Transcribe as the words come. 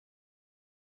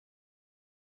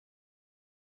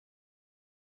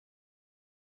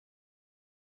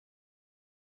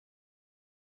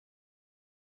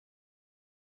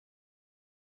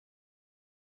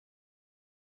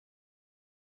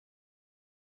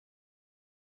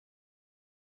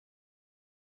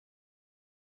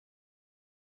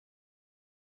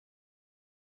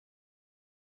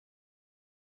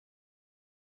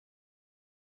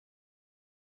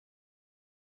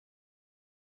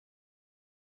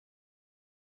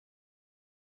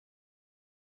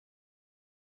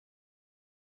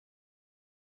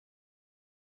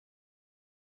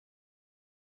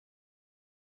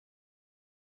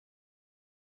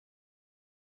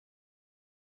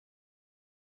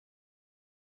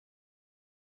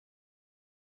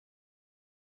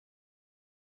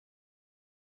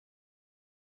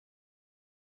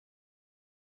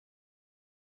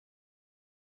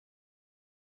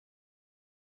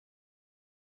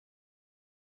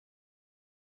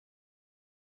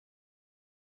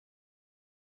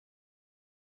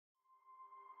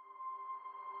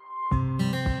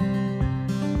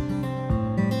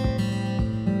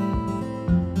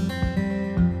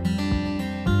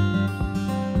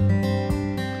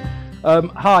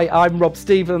Hi, I'm Rob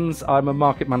Stevens. I'm a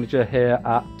market manager here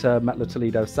at METTLER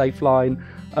Toledo Safeline,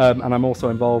 and I'm also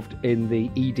involved in the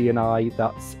ED&I,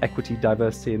 that's Equity,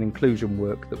 Diversity and Inclusion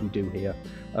work that we do here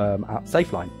at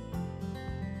Safeline.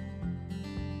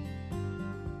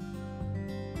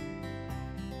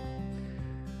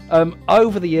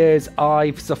 Over the years,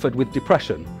 I've suffered with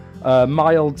depression,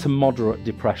 mild to moderate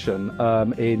depression.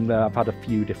 I've had a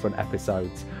few different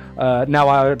episodes. Now,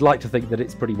 I'd like to think that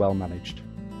it's pretty well managed.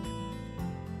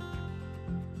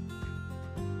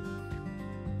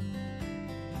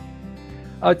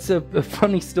 It's a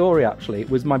funny story, actually. It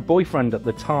was my boyfriend at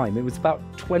the time. It was about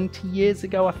 20 years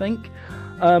ago, I think.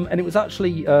 And it was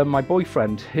actually my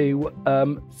boyfriend who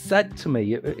said to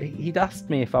me, he'd asked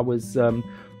me if I was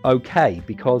okay,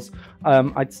 because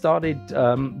I'd started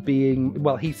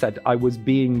he said I was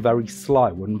being very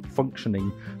slow and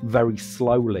functioning very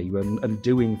slowly and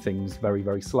doing things very,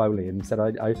 very slowly, and said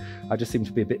I just seemed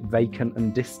to be a bit vacant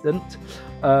and distant,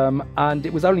 and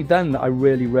it was only then that I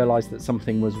really realized that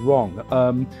something was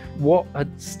wrong. What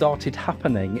had started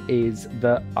happening is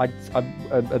that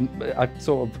I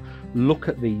sort of look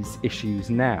at these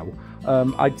issues now.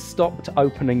 I'd stopped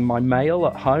opening my mail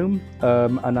at home,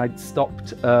 and I'd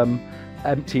stopped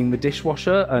emptying the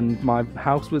dishwasher, and my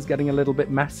house was getting a little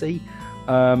bit messy,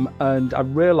 and I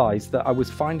realized that I was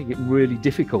finding it really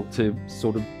difficult to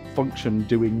sort of function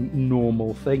doing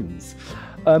normal things.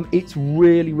 It's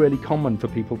really, really common for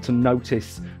people to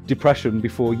notice depression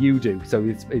before you do, so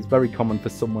it's very common for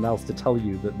someone else to tell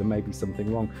you that there may be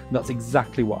something wrong, and that's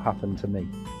exactly what happened to me.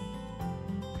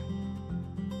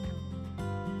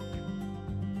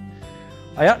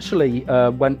 I actually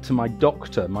went to my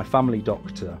doctor, my family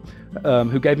doctor,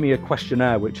 who gave me a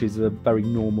questionnaire, which is a very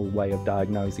normal way of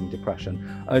diagnosing depression.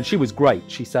 And she was great.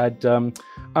 She said,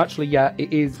 actually, yeah,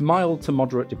 it is mild to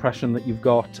moderate depression that you've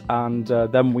got. And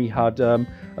then we had a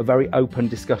very open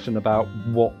discussion about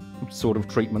what sort of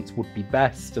treatments would be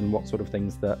best and what sort of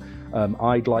things that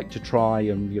I'd like to try,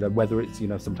 and whether it's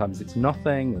sometimes it's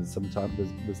nothing, and sometimes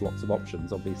there's lots of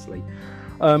options, obviously.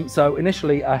 So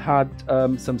initially I had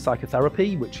some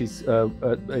psychotherapy, which is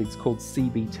it's called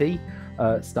CBT,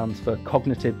 stands for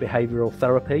Cognitive Behavioral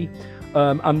Therapy,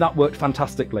 and that worked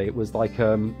fantastically. It was like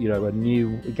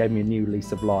it gave me a new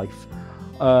lease of life.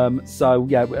 So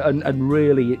yeah, and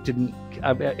really it didn't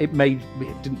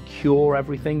cure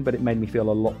everything, but it made me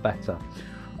feel a lot better.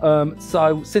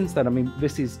 So since then, I mean,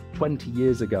 this is 20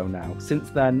 years ago now. Since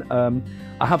then,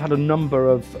 I have had a number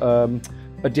of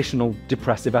additional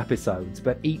depressive episodes,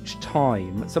 but each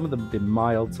time, some of them have been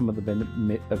mild, some of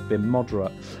them have been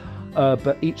moderate,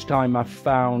 but each time I've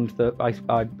found that I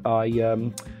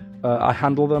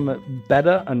handle them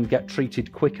better and get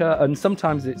treated quicker, and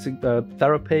sometimes it's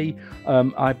therapy.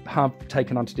 I have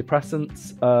taken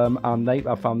antidepressants, and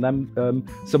I found them,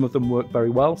 some of them worked very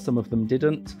well, some of them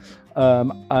didn't,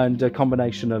 and a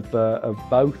combination of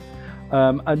both.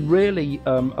 And really,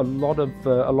 a lot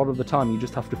of the time, you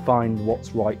just have to find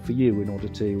what's right for you in order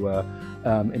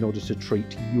to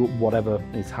treat whatever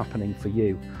is happening for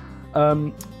you.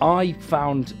 I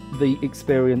found the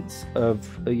experience of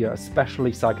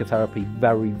especially psychotherapy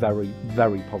very, very,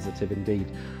 very positive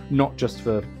indeed. Not just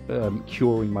for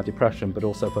curing my depression, but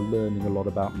also for learning a lot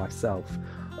about myself.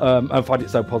 I find it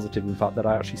so positive, in fact, that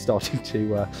I actually started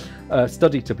to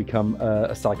study to become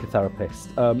a psychotherapist.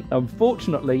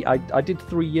 Unfortunately, I did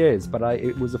 3 years, but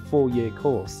it was a 4-year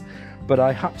course. But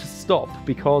I had to stop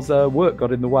because work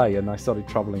got in the way, and I started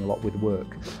travelling a lot with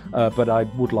work. But I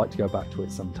would like to go back to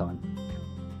it sometime.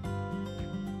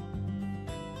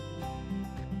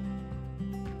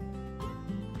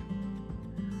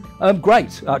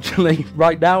 Great, actually.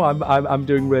 Right now, I'm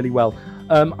doing really well.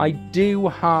 I do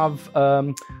have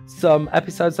some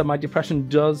episodes, so my depression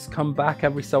does come back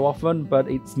every so often,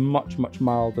 but it's much, much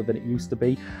milder than it used to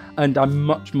be, and I'm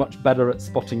much, much better at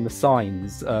spotting the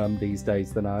signs these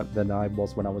days than I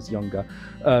was when I was younger.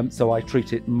 So I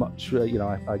treat it much,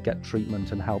 I get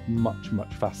treatment and help much,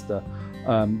 much faster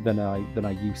than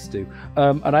I used to.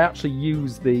 And I actually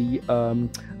use the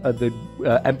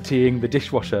emptying the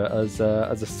dishwasher as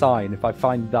a sign. If I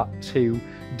find that too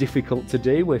difficult to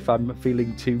do, if I'm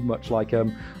feeling too much like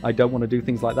I don't want to do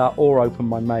things like that, or open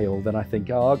my mail, then I think,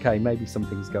 oh, okay, maybe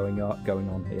something's going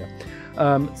on here.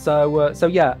 So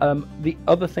yeah, the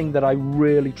other thing that I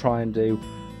really try and do,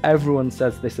 everyone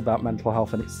says this about mental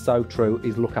health, and it's so true,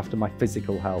 is look after my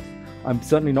physical health. I'm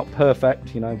certainly not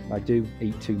perfect, I do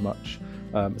eat too much,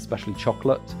 especially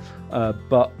chocolate,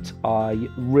 but I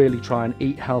really try and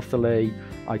eat healthily.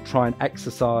 I try and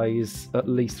exercise at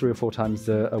least 3 or 4 times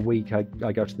a week. I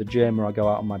go to the gym, or I go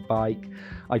out on my bike.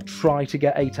 I try to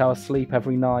get 8 hours sleep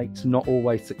every night, not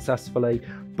always successfully,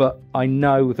 but I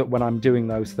know that when I'm doing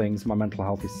those things, my mental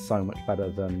health is so much better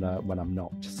than when I'm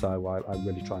not. So I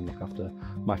really try and look after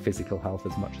my physical health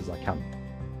as much as I can.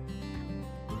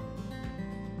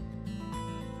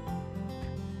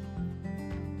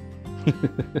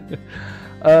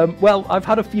 Well, I've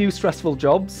had a few stressful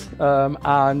jobs,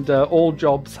 and all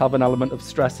jobs have an element of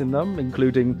stress in them,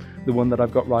 including the one that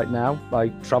I've got right now. I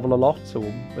travel a lot, or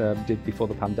did before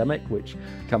the pandemic, which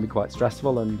can be quite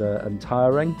stressful and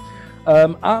tiring.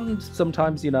 And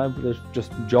sometimes, there's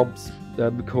just jobs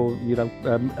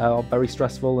are very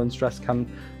stressful, and stress can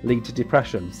lead to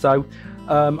depression. So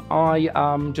I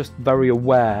am just very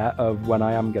aware of when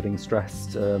I am getting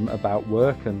stressed about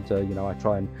work, and I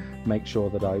try and make sure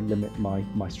that I limit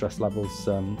my stress levels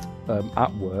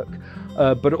at work.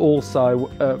 But also,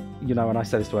 and I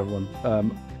say this to everyone,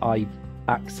 I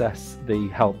access the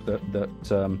help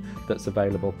that's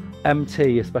available.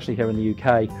 MT, especially here in the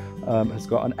UK, has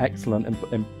got an excellent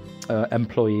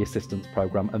employee assistance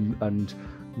program, and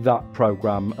that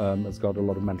program has got a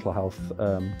lot of mental health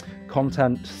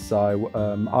content. So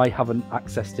I haven't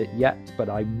accessed it yet, but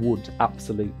I would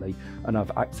absolutely, and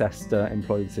I've accessed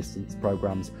employee assistance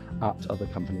programs at other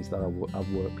companies that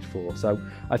I've worked for. So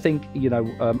I think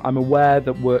I'm aware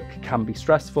that work can be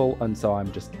stressful, and so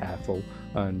I'm just careful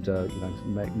and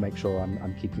make sure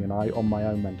I'm keeping an eye on my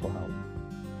own mental health.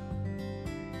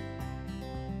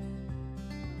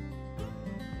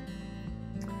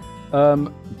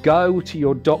 Go to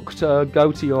your doctor,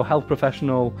 go to your health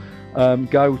professional,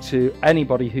 go to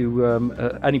anybody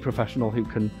any professional who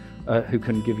can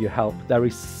give you help. There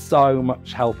is so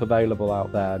much help available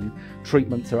out there, and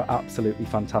treatments are absolutely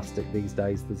fantastic these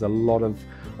days. There's a lot of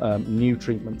new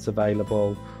treatments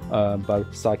available,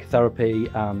 both psychotherapy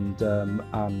and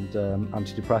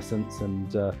antidepressants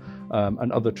and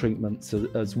other treatments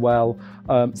as well.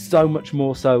 So much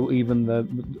more so even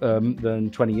than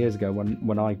 20 years ago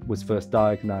when I was first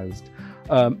diagnosed.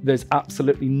 There's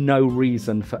absolutely no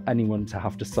reason for anyone to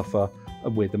have to suffer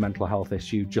with a mental health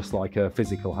issue, just like a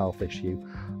physical health issue.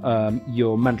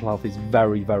 Your mental health is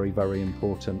very, very, very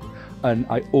important. And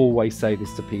I always say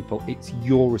this to people, it's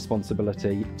your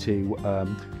responsibility to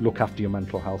look after your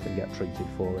mental health and get treated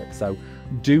for it. So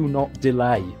do not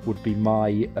delay would be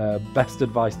my best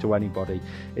advice to anybody.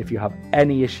 If you have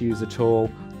any issues at all,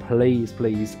 please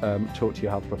talk to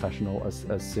your health professional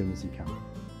as soon as you can.